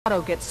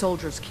Otto gets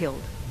soldiers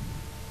killed.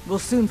 We'll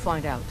soon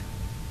find out.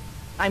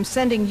 I'm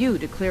sending you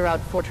to clear out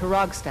Fort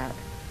Herogstad.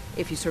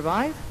 If you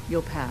survive,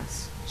 you'll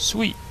pass.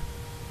 Sweet.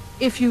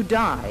 If you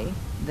die,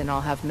 then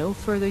I'll have no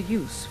further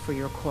use for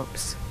your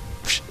corpse.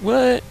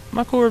 What?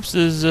 My corpse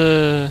is,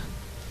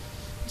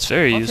 it's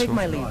very useful. I'll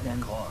take my leave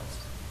then.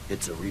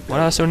 Why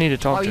do I still need to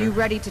talk Are to her? you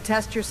ready to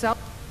test yourself?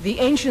 The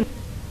ancient...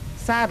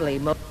 Sadly,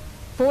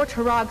 Fort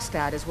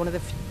Herogstad is one of the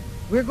few...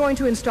 We're going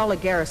to install a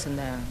garrison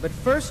there, but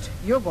first,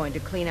 you're going to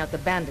clean out the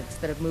bandits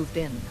that have moved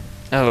in.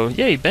 Oh,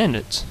 yay,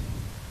 bandits.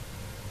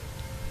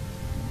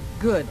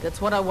 Good, that's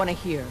what I want to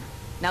hear.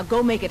 Now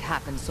go make it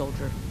happen,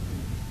 soldier.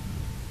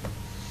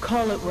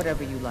 Call it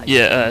whatever you like.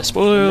 Yeah,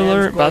 spoiler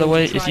alert, by the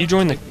way, if you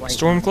join the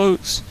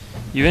Stormcloaks,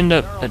 you end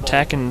up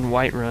attacking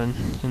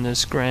Whiterun in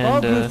this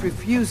grand,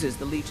 refuses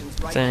the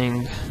Legion's right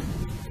thing.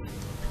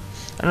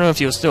 I don't know if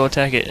you'll still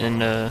attack it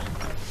and,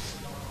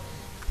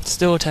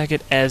 still attack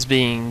it as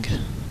being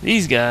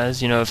these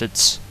guys, you know, if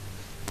it's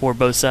for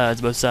both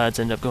sides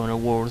end up going to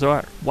war with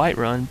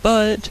Whiterun,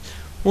 but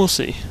we'll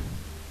see.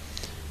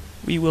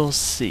 We will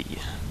see.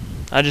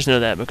 I just know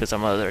that because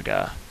I'm another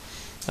guy.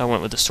 I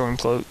went with the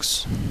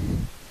Stormcloaks.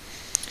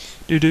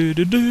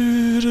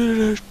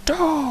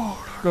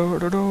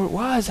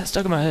 Why is that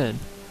stuck in my head?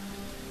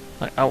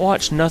 Like, I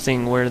watched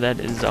nothing where that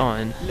is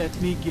on. Let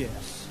me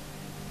guess.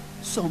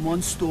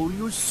 Someone stole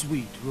your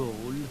sweet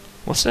roll.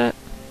 What's that?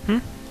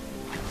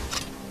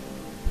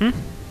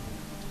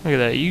 Look at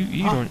that.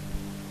 You don't...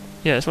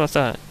 Yeah, that's what I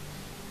thought.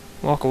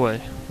 Walk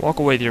away. Walk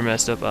away with your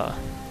messed up eye.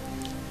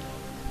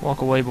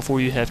 Walk away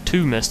before you have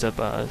two messed up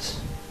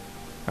eyes.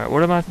 Alright,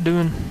 what am I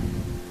doing?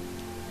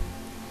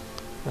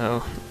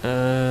 Oh,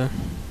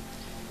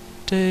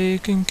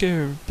 taking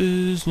care of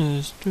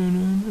business.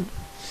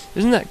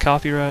 Isn't that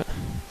copyright?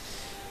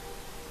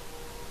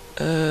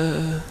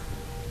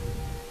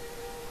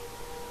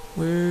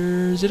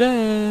 Where's it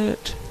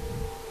at?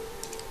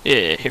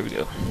 Yeah, here we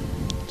go.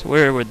 So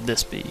where would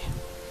this be?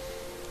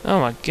 Oh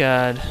my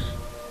god.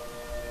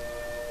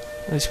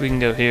 At least we can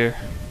go here.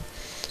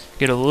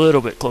 Get a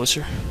little bit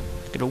closer.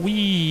 Get a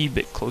wee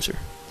bit closer.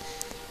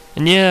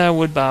 And yeah, I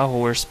would buy a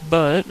horse,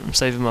 but I'm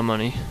saving my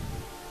money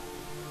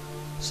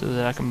so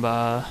that I can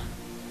buy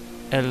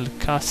El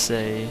Case.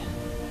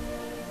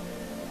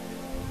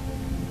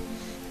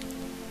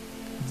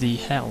 The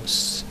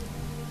house.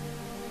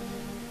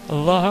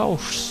 The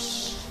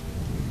house.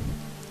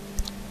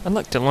 I'd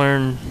like to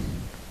learn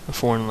a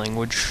foreign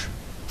language.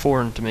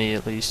 Foreign to me,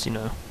 at least, you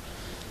know.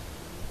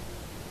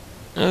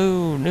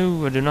 Oh,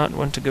 no, I do not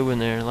want to go in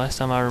there. Last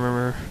time I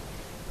remember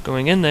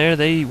going in there,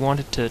 they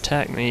wanted to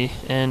attack me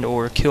and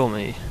or kill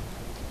me.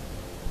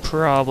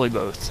 Probably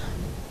both.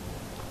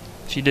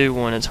 If you do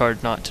one, it's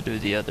hard not to do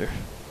the other.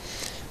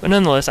 But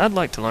nonetheless, I'd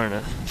like to learn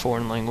a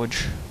foreign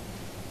language.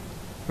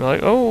 We're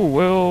like, oh,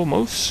 well,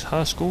 most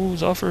high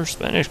schools offer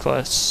Spanish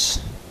class.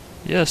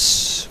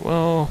 Yes,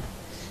 well,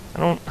 I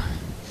don't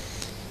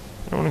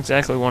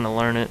exactly want to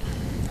learn it.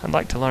 I'd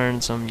like to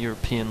learn some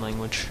European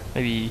language.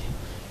 Maybe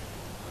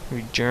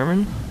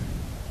German?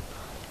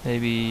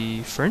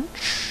 Maybe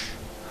French?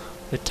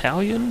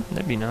 Italian?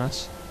 That'd be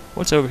nice.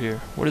 What's over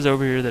here? What is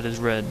over here that is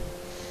red?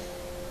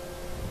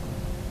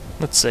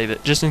 Let's save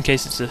it, just in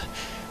case it's a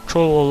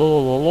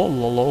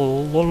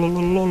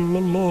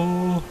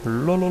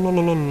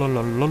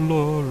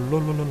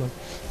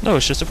No,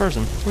 it's just a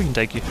person. We can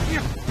take you.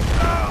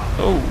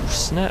 Oh,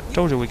 snap.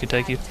 Told you we could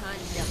take you.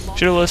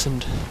 Should have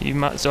listened. You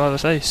might still have a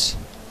face.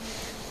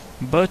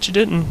 But you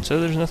didn't, so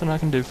there's nothing I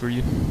can do for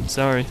you.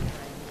 Sorry.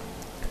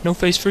 No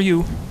face for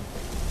you.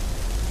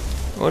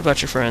 What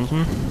about your friends,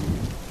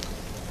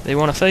 They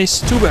want a face?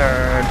 Too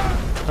bad.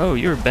 Oh,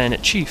 you're a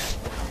bandit chief.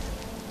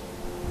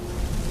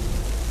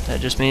 That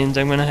just means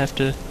I'm gonna have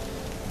to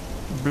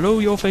blow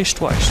your face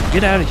twice.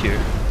 Get out of here.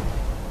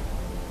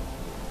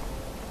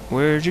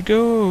 Where'd you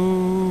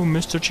go,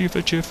 Mr. Chief?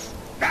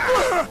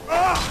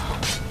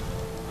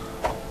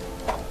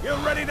 You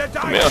ready to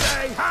die Come here.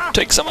 today, huh?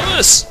 Take some of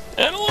this,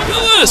 and a look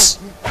at this!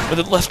 With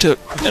a left hook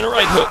and a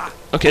right hook.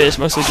 Okay, it's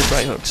mostly just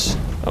right hooks.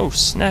 Oh,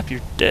 snap,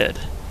 you're dead.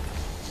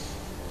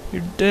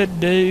 You're dead,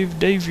 Dave.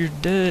 Dave, you're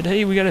dead.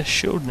 Hey, we got a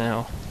shield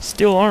now.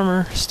 Steel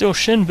armor, steel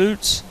shin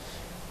boots,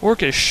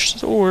 orcish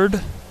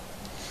sword.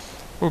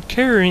 We're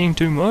carrying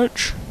too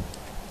much.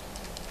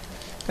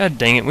 God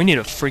dang it, we need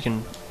a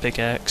freaking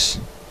pickaxe.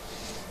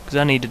 Because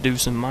I need to do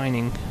some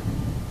mining.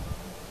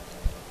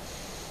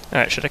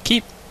 Alright, should I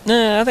keep...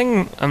 Nah, I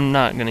think I'm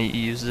not going to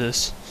use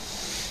this.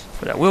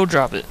 But I will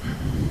drop it.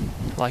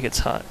 Like it's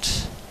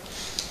hot.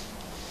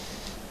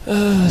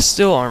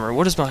 Steel armor.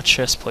 What does my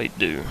chest plate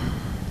do?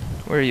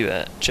 Where are you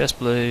at? Chest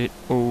plate.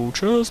 Oh,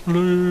 chest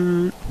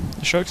plate.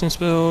 Destruction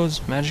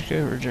spells. Magic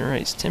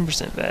regenerates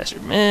 10% faster.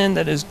 Man,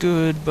 that is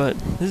good, but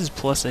this is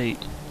 +8.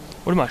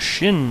 What do my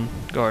shin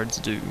guards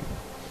do?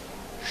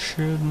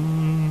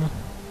 Shin.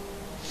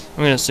 I'm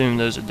going to assume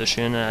those are the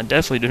shin, and I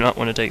definitely do not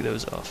want to take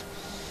those off.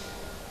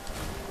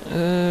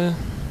 Yeah,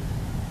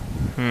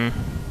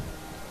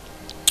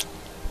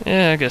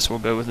 I guess we'll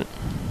go with it.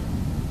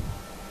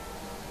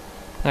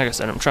 Like I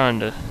said, I'm trying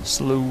to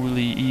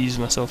slowly ease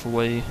myself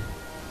away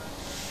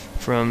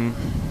from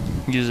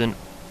using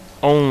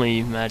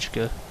only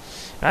magicka.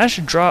 I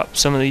should drop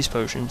some of these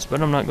potions,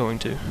 but I'm not going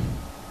to.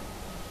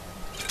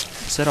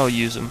 Instead I'll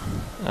use them.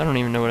 I don't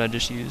even know what I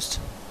just used.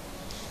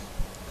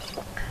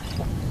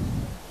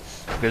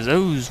 Because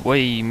those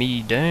weigh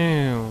me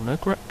down. A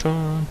crap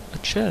ton. A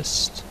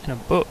chest. And a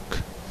book.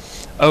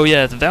 Oh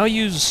yeah, the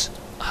value's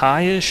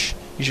high-ish.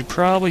 You should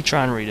probably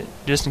try and read it,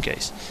 just in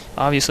case.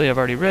 Obviously I've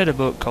already read a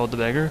book called The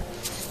Beggar,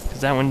 because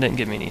that one didn't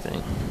give me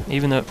anything.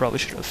 Even though it probably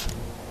should have.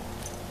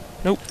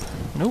 Nope.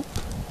 Nope.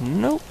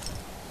 Nope.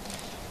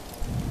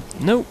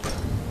 Nope.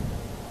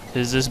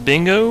 Is this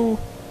bingo?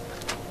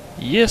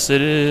 Yes,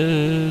 it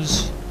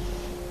is.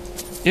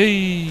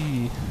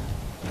 Yay!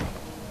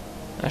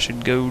 I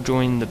should go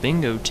join the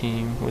bingo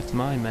team with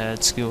my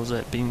mad skills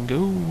at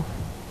bingo. Ooh,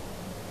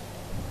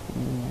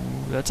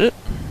 that's it.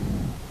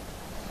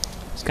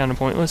 It's kind of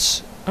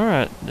pointless.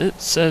 Alright,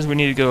 it says we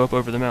need to go up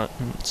over the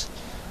mountains.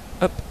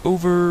 Up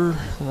over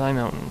thy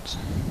mountains.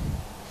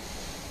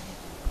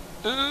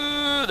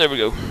 There we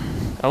go.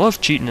 I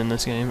love cheating in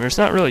this game. Or it's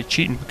not really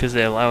cheating because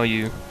they allow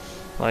you.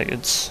 Like,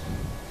 it's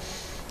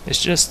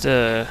just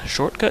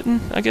shortcutting,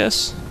 I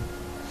guess.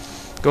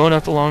 Going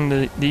up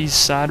along these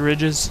side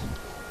ridges.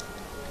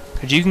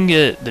 Because you can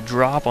get the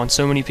drop on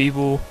so many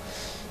people.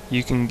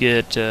 You can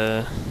get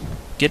to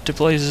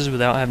places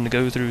without having to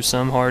go through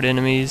some hard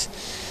enemies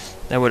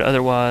that would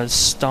otherwise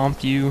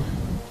stomp you.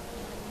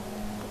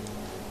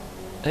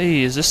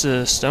 Hey, is this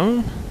a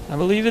stone? I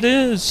believe it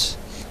is.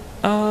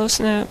 Oh,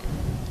 snap.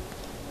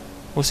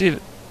 We'll see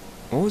if...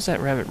 What was that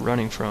rabbit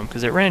running from?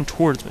 Because it ran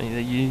towards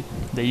me.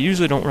 They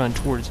usually don't run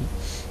towards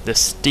the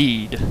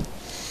steed.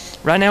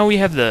 Right now we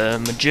have the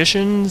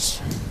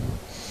magicians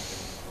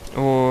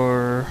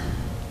or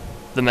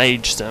the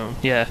mage stone.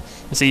 Yeah.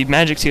 And see,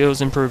 magic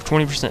skills improve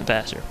 20%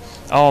 faster.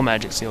 All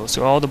magic skills.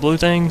 So all the blue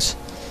things,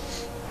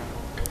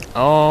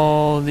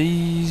 all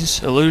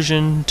these,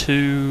 illusion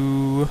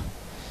to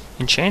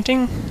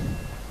enchanting?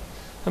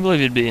 I believe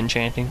it'd be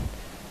enchanting.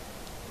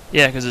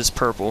 Yeah, because it's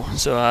purple,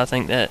 so I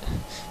think that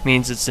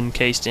means it's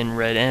encased in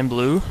red and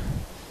blue.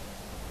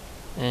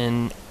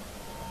 And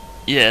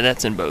yeah,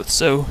 that's in both.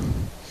 So,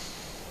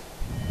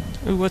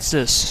 ooh, what's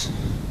this?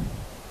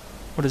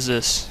 What is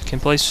this?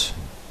 Can place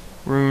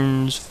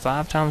runes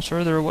 5 times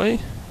further away?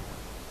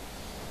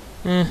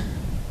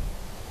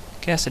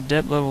 Cast a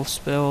depth level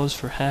spells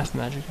for half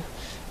magic.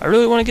 I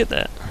really want to get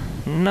that.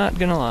 Not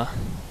gonna lie.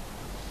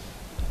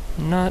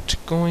 Not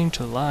going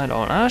to lie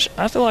on.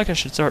 I feel like I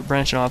should start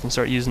branching off and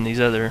start using these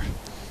other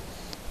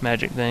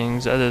magic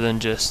things other than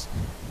just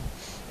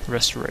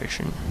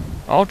restoration.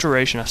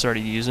 Alteration I started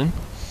using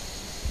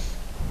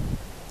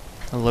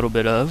a little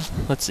bit of.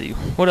 Let's see,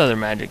 what other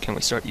magic can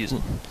we start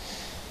using?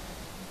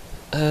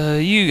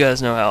 You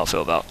guys know how I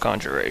feel about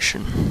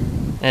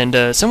conjuration.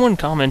 And someone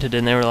commented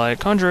and they were like,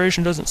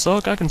 conjuration doesn't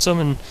suck, I can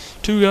summon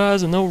 2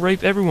 guys and they'll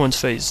rape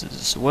everyone's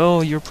faces.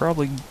 Well, you're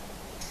probably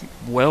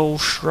well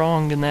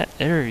strong in that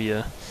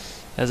area,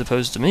 as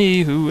opposed to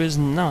me, who is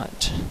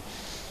not.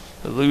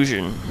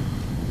 Illusion.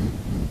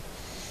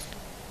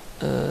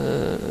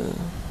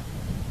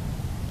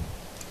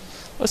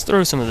 Let's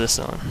throw some of this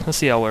on. Let's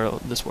see how well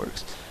this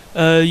works.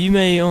 You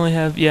may only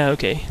have... Yeah,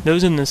 okay.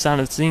 Those in the sign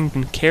of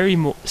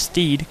the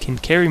steed can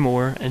carry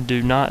more and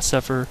do not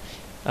suffer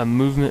a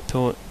movement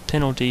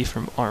penalty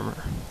from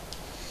armor.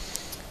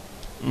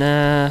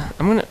 Nah,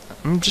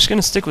 I'm just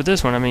gonna stick with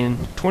this one. I mean,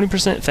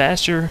 20%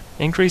 faster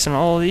increase on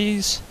all of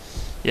these.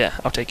 Yeah,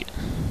 I'll take it.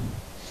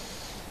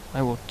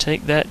 I will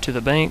take that to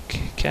the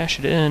bank, cash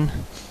it in,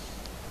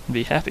 and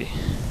be happy.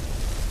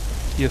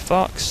 You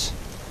fox.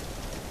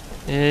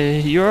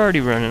 You're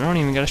already running. I don't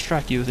even gotta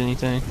strike you with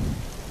anything.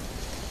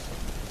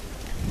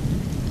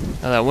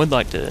 I would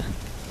like to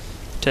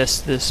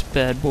test this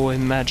bad boy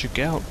magic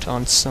out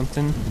on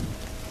something.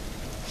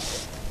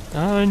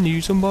 I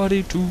need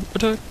somebody to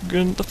attack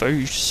in the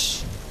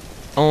face.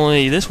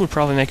 Only this would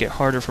probably make it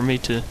harder for me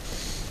to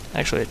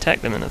actually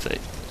attack them in the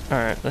face.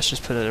 Alright, let's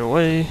just put it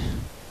away.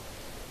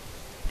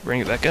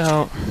 Bring it back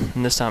out.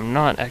 And this time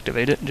not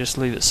activate it, just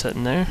leave it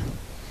sitting there.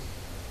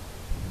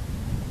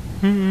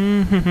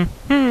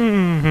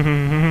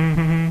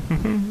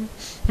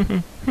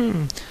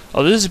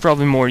 Oh, this is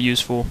probably more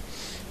useful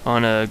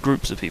on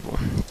groups of people.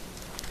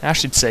 I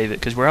should save it,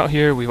 because we're out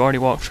here, we've already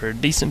walked for a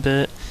decent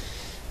bit.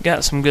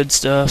 Got some good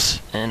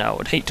stuff, and I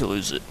would hate to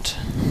lose it.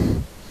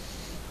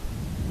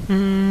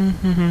 I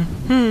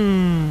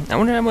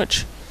wonder how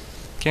much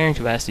carrying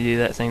capacity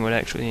that thing would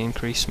actually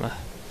increase my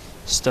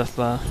stuff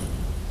by,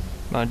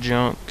 my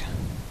junk.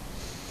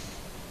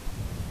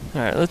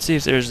 Alright, let's see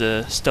if there's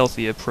a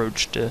stealthy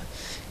approach to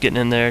getting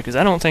in there, because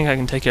I don't think I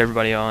can take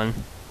everybody on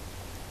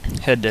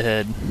head to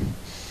head.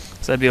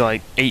 So that'd be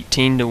like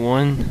 18 to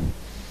 1.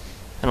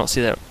 I don't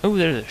see that. Oh,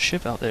 there's a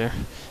ship out there.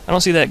 I don't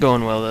see that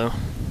going well, though.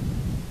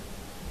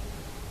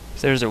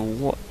 There's a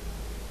what?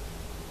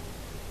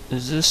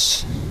 Is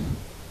this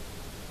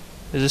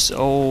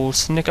old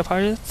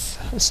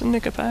snickerpath? A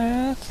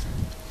snickerpath?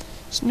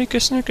 Snicker,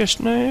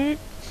 snake.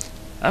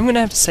 I'm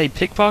gonna have to say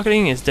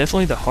pickpocketing is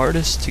definitely the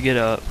hardest to get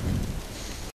up.